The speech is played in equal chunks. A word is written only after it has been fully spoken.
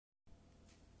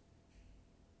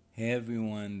Hey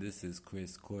everyone, this is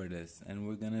Chris Cordes, and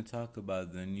we're going to talk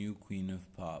about the new queen of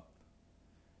pop.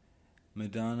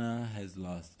 Madonna has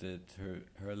lost it.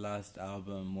 Her last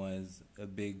album was a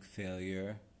big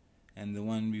failure, and the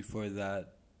one before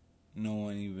that, no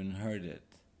one even heard it.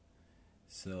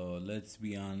 So let's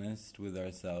be honest with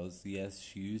ourselves. Yes,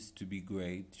 she used to be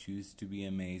great, she used to be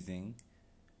amazing,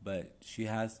 but she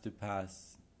has to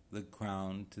pass the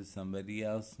crown to somebody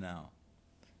else now.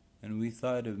 And we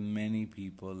thought of many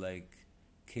people like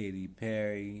Katy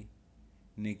Perry,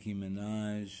 Nicki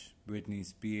Minaj, Britney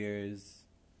Spears,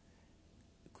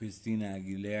 Christina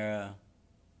Aguilera,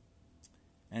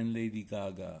 and Lady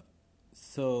Gaga.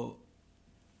 So,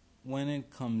 when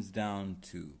it comes down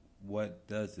to what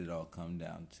does it all come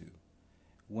down to?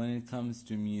 When it comes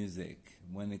to music,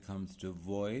 when it comes to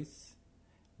voice,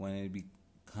 when it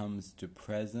comes to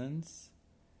presence,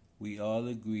 we all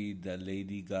agreed that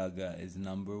Lady Gaga is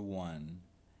number one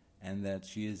and that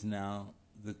she is now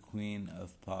the queen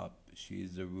of pop. She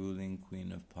is the ruling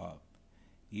queen of pop.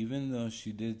 Even though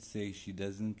she did say she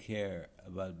doesn't care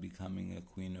about becoming a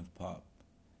queen of pop.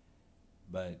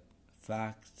 But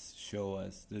facts show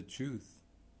us the truth.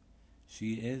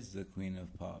 She is the queen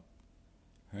of pop.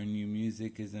 Her new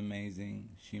music is amazing.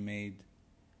 She made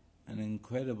an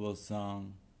incredible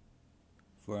song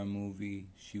for a movie.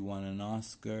 She won an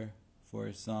Oscar for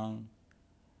a song.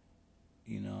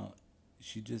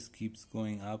 She just keeps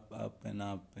going up, and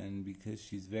up, and because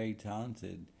she's very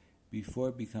talented.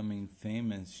 Before becoming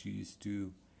famous, she used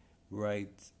to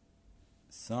write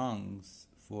songs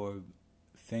for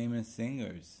famous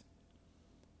singers.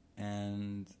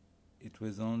 And it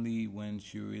was only when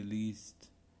she released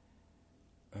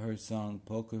her song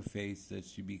Poker Face that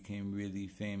she became really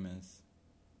famous.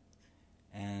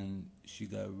 And she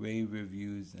got rave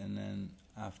reviews, and then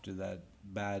after that,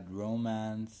 Bad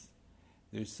Romance.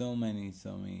 There's so many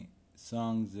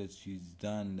songs that she's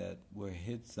done that were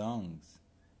hit songs.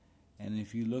 And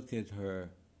if you look at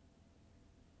her,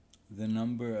 the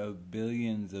number of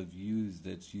billions of views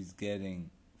that she's getting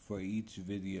for each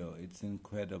video, it's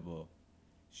incredible.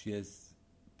 She has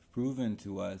proven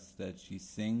to us that she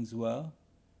sings well,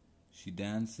 she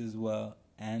dances well,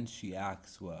 and she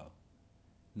acts well.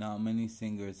 Not many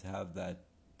singers have that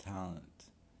talent.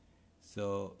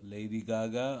 So, Lady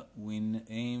Gaga, we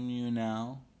name you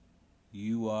now.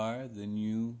 You are the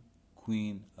new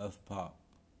queen of pop.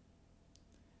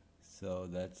 So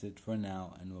that's it for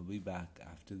now, and we'll be back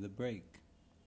after the break.